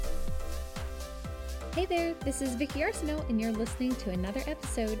Hey there, this is Vicki Arsenault, and you're listening to another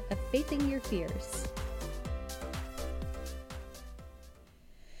episode of Facing Your Fears.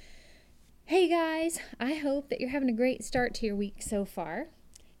 Hey guys, I hope that you're having a great start to your week so far.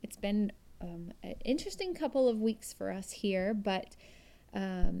 It's been an interesting couple of weeks for us here, but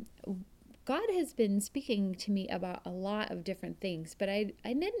God has been speaking to me about a lot of different things, but I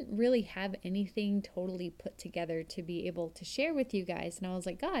didn't really have anything totally put together to be able to share with you guys. And I was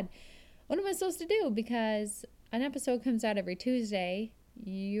like, God, what am I supposed to do? Because an episode comes out every Tuesday.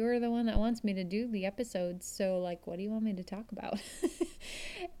 You're the one that wants me to do the episodes. So, what do you want me to talk about?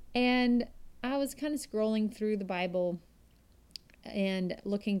 And I was kind of scrolling through the Bible and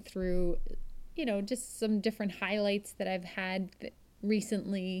looking through, just some different highlights that I've had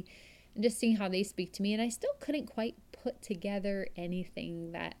recently and just seeing how they speak to me. And I still couldn't quite put together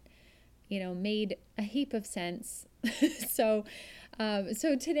anything that, made a heap of sense. So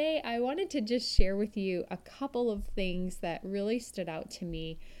today I wanted to just share with you a couple of things that really stood out to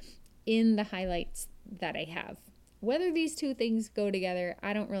me in the highlights that I have. Whether these two things go together,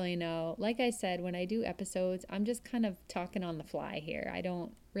 I don't really know. Like I said, when I do episodes, I'm just kind of talking on the fly here. I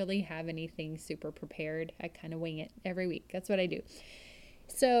don't really have anything super prepared. I kind of wing it every week. That's what I do.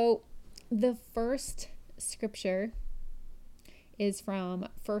 So the first scripture is from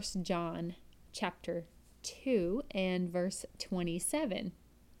 1 John chapter 2 and verse 27.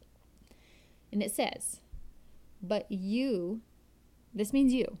 And it says, but you, this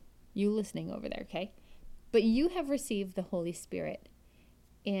means you listening over there, okay? But you have received the Holy Spirit,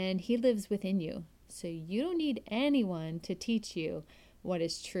 and He lives within you. So you don't need anyone to teach you what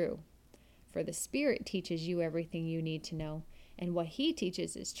is true. For the Spirit teaches you everything you need to know, and what He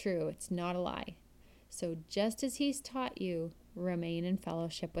teaches is true. It's not a lie. So just as He's taught you, remain in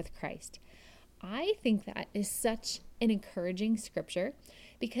fellowship with Christ. I think that is such an encouraging scripture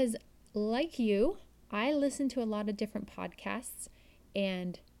because, like you, I listen to a lot of different podcasts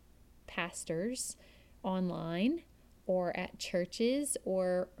and pastors online or at churches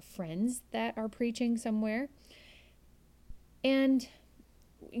or friends that are preaching somewhere. And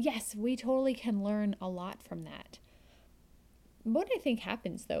yes, we totally can learn a lot from that. What I think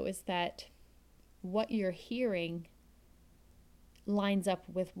happens, though, is that what you're hearing lines up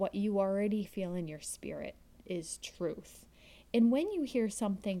with what you already feel in your spirit is truth. And when you hear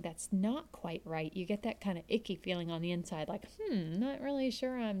something that's not quite right, you get that kind of icky feeling on the inside, like, not really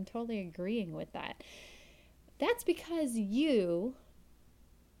sure I'm totally agreeing with that. That's because you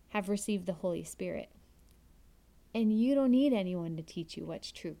have received the Holy Spirit. And you don't need anyone to teach you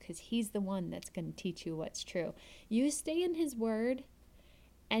what's true because He's the one that's going to teach you what's true. You stay in His Word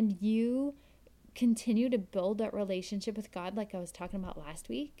and you continue to build that relationship with God like I was talking about last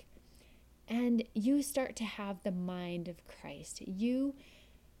week. And you start to have the mind of Christ. You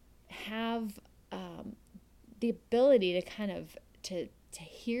have the ability to kind of to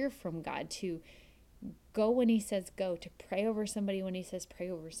hear from God, to go when He says go, to pray over somebody when He says pray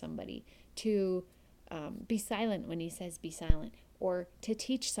over somebody, to be silent when He says be silent, or to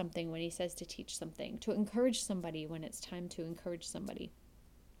teach something when He says to teach something, to encourage somebody when it's time to encourage somebody.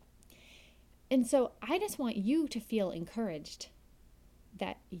 And so I just want you to feel encouraged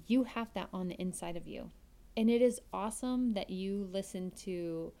that you have that on the inside of you. And it is awesome that you listen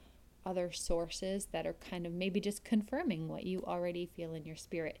to other sources that are kind of maybe just confirming what you already feel in your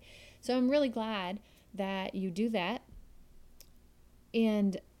spirit. So I'm really glad that you do that.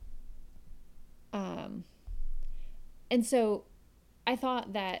 And so I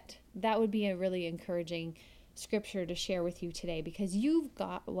thought that would be a really encouraging scripture to share with you today because you've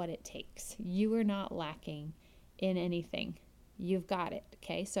got what it takes. You are not lacking in anything. You've got it,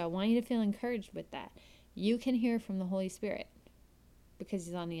 okay? So I want you to feel encouraged with that. You can hear from the Holy Spirit because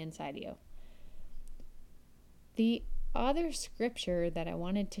He's on the inside of you. The other scripture that I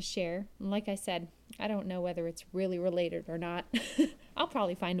wanted to share, and like I said, I don't know whether it's really related or not. I'll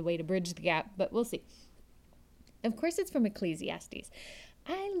probably find a way to bridge the gap, but we'll see. Of course, it's from Ecclesiastes.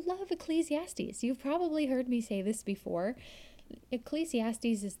 I love Ecclesiastes. You've probably heard me say this before. Ecclesiastes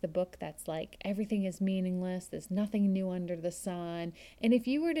is the book that's like everything is meaningless. There's nothing new under the sun. And if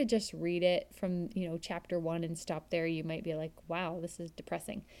you were to just read it from, chapter 1 and stop there, you might be like, wow, this is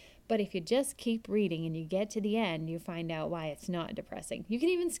depressing. But if you just keep reading and you get to the end, you find out why it's not depressing. You can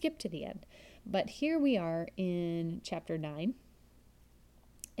even skip to the end. But here we are in chapter 9.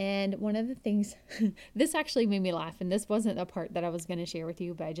 And one of the things, this actually made me laugh, and this wasn't a part that I was going to share with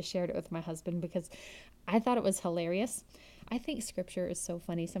you, but I just shared it with my husband because I thought it was hilarious. I think scripture is so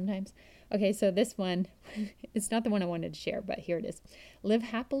funny sometimes. Okay, so this one, it's not the one I wanted to share, but here it is. Live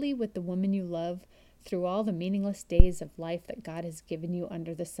happily with the woman you love through all the meaningless days of life that God has given you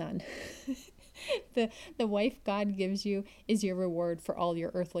under the sun. The wife God gives you is your reward for all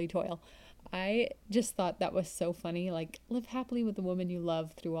your earthly toil. I just thought that was so funny. Like, live happily with the woman you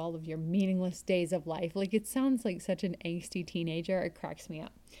love through all of your meaningless days of life. Like, it sounds like such an angsty teenager. It cracks me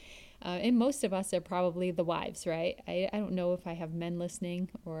up. And most of us are probably the wives, right? I don't know if I have men listening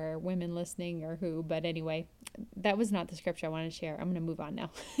or women listening or who, but anyway, that was not the scripture I wanted to share. I'm going to move on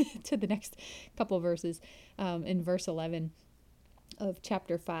now to the next couple of verses, in verse 11 of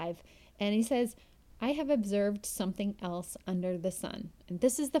chapter 5. And he says, I have observed something else under the sun. And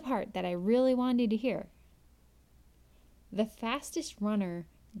this is the part that I really wanted you to hear. The fastest runner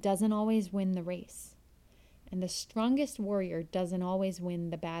doesn't always win the race, and the strongest warrior doesn't always win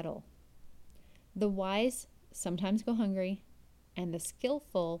the battle. The wise sometimes go hungry, and the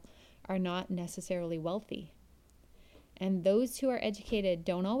skillful are not necessarily wealthy. And those who are educated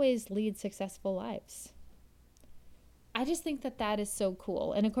don't always lead successful lives. I just think that that is so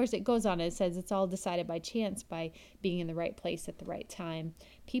cool. And of course, it goes on. It says it's all decided by chance, by being in the right place at the right time.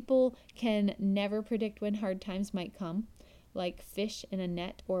 People can never predict when hard times might come. Like fish in a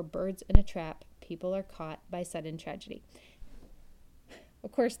net or birds in a trap, people are caught by sudden tragedy.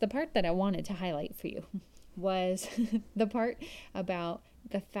 Of course, the part that I wanted to highlight for you was the part about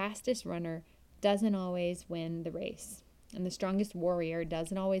the fastest runner doesn't always win the race, and the strongest warrior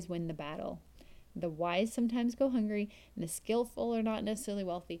doesn't always win the battle. The wise sometimes go hungry, and the skillful are not necessarily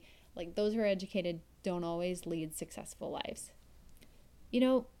wealthy. Like, those who are educated don't always lead successful lives. You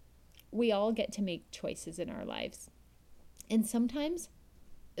know, we all get to make choices in our lives, and sometimes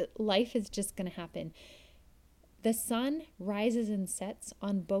life is just going to happen. The sun rises and sets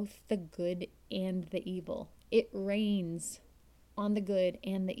on both the good and the evil. It rains on the good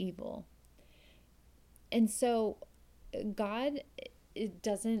and the evil. And so God, it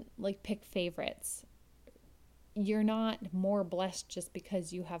doesn't like pick favorites. You're not more blessed just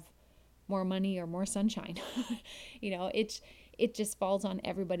because you have more money or more sunshine. It just falls on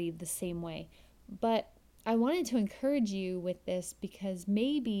everybody the same way. But I wanted to encourage you with this because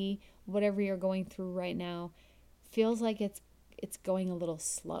maybe whatever you're going through right now feels like it's going a little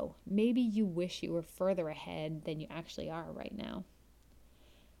slow. Maybe you wish you were further ahead than you actually are right now.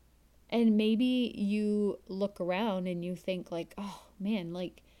 And maybe you look around and you think like, oh man,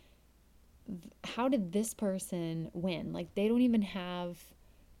 like how did this person win? Like they don't even have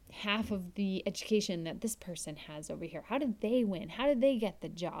half of the education that this person has over here. How did they win? How did they get the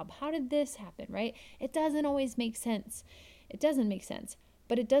job? How did this happen, right? It doesn't always make sense. It doesn't make sense,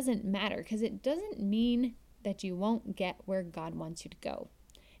 but it doesn't matter because it doesn't mean that you won't get where God wants you to go.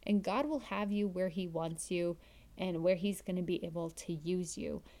 And God will have you where He wants you and where He's going to be able to use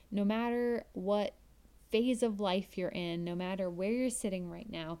you. No matter what phase of life you're in, no matter where you're sitting right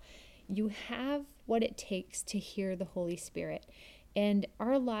now, you have what it takes to hear the Holy Spirit. And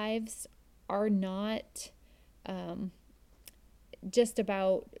our lives are not just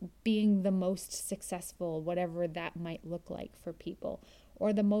about being the most successful, whatever that might look like for people,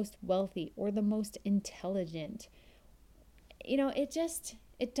 or the most wealthy, or the most intelligent.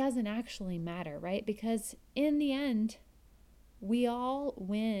 It doesn't actually matter, right? Because in the end, we all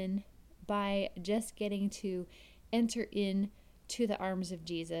win by just getting to enter into the arms of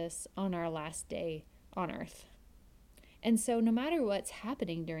Jesus on our last day on earth. And so no matter what's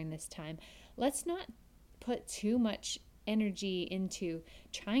happening during this time, let's not put too much energy into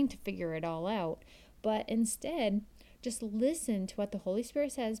trying to figure it all out, but instead just listen to what the Holy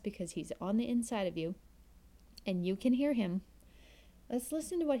Spirit says because He's on the inside of you and you can hear Him. Let's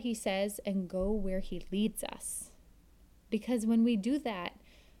listen to what He says and go where He leads us. Because when we do that,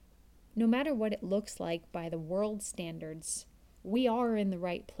 no matter what it looks like by the world standards, we are in the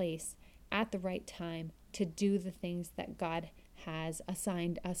right place at the right time to do the things that God has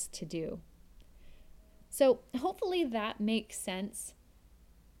assigned us to do. So hopefully that makes sense.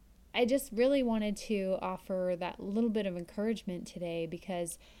 I just really wanted to offer that little bit of encouragement today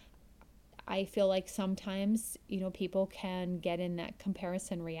because I feel like sometimes, people can get in that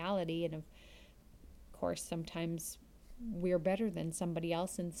comparison reality. And of course, sometimes we're better than somebody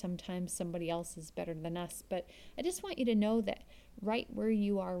else and sometimes somebody else is better than us. But I just want you to know that right where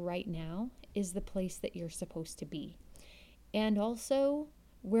you are right now is the place that you're supposed to be. And also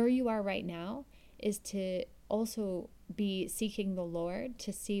where you are right now is to also be seeking the Lord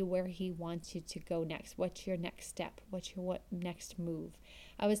to see where He wants you to go next. What's your next step? What's your next move?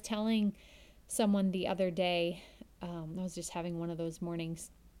 I was telling someone the other day, I was just having one of those mornings,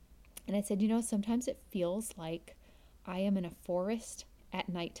 and I said, sometimes it feels like I am in a forest at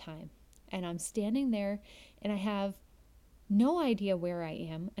nighttime, and I'm standing there, and I have no idea where I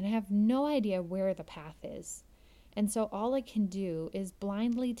am, and I have no idea where the path is. And so all I can do is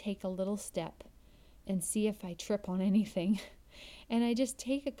blindly take a little step and see if I trip on anything. And I just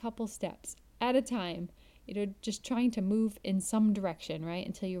take a couple steps at a time, just trying to move in some direction, right?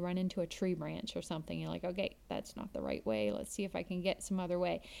 Until you run into a tree branch or something. You're like, okay, that's not the right way. Let's see if I can get some other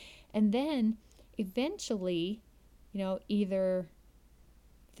way. And then eventually, either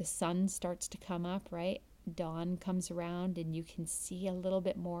the sun starts to come up, right? Dawn comes around and you can see a little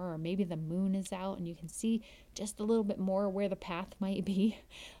bit more, or maybe the moon is out and you can see just a little bit more where the path might be.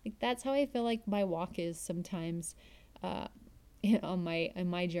 Like, that's how I feel like my walk is sometimes on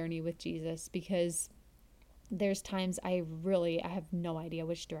my journey with Jesus, because there's times I have no idea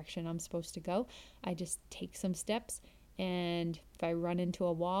which direction I'm supposed to go. I just take some steps, and if I run into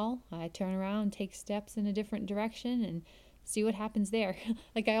a wall, I turn around, take steps in a different direction, and see what happens there.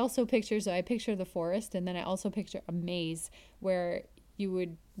 Like, I picture the forest, and then I also picture a maze where you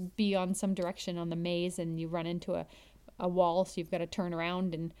would be on some direction on the maze and you run into a wall, so you've got to turn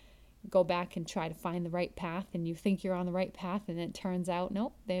around and go back and try to find the right path, and you think you're on the right path, and it turns out,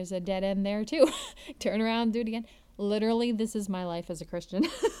 nope, there's a dead end there too. Turn around, do it again. Literally, this is my life as a Christian.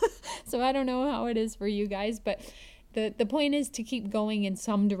 So I don't know how it is for you guys, but the point is to keep going in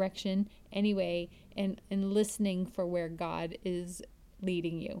some direction anyway, and listening for where God is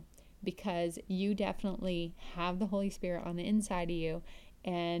leading you, because you definitely have the Holy Spirit on the inside of you,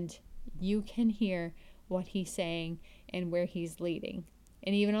 and you can hear what He's saying and where He's leading.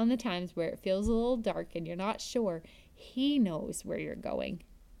 And even on the times where it feels a little dark and you're not sure, He knows where you're going.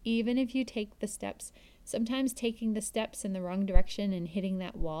 Even if you take the steps, sometimes taking the steps in the wrong direction and hitting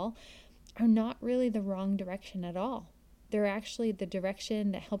that wall are not really the wrong direction at all. They're actually the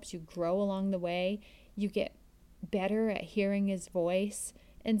direction that helps you grow along the way. You get better at hearing His voice.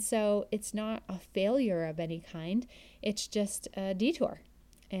 And so it's not a failure of any kind. It's just a detour.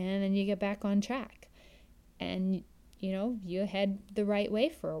 And then you get back on track. And you head the right way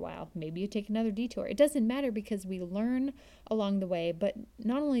for a while. Maybe you take another detour. It doesn't matter, because we learn along the way. But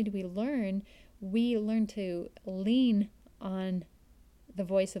not only do we learn to lean on the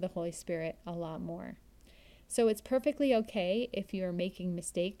voice of the Holy Spirit a lot more. So it's perfectly okay if you're making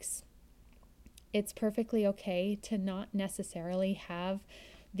mistakes. It's perfectly okay to not necessarily have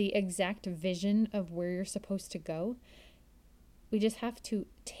the exact vision of where you're supposed to go. We just have to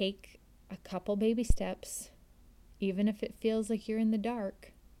take a couple baby steps. Even if it feels like you're in the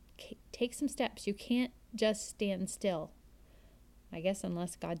dark, take some steps. You can't just stand still. I guess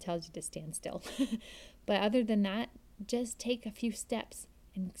unless God tells you to stand still. But other than that, just take a few steps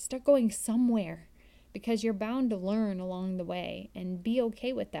and start going somewhere, because you're bound to learn along the way, and be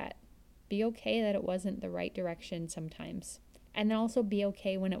okay with that. Be okay that it wasn't the right direction sometimes. And then also be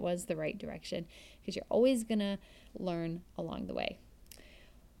okay when it was the right direction, because you're always going to learn along the way.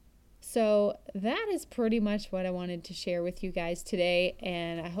 So that is pretty much what I wanted to share with you guys today,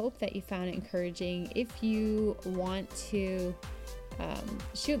 and I hope that you found it encouraging. If you want to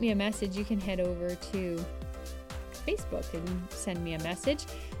shoot me a message, you can head over to Facebook and send me a message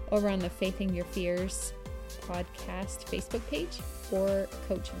over on the Faithing Your Fears podcast Facebook page, or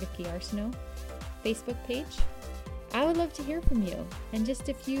Coach Vicki Arsenault Facebook page. I would love to hear from you, and just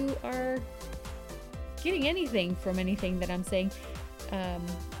if you are getting anything from anything that I'm saying,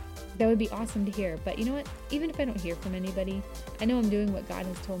 that would be awesome to hear. But you know what? Even if I don't hear from anybody, I know I'm doing what God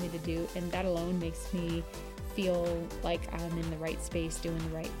has told me to do, and that alone makes me feel like I'm in the right space, doing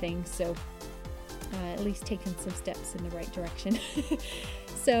the right thing. So at least taking some steps in the right direction.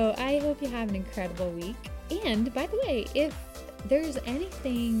 So I hope you have an incredible week. And by the way, if there's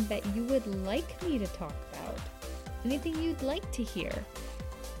anything that you would like me to talk about, anything you'd like to hear,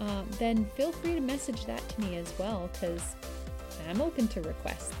 then feel free to message that to me as well, because I'm open to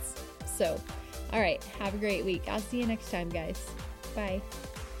requests. So, all right, have a great week. I'll see you next time, guys. Bye.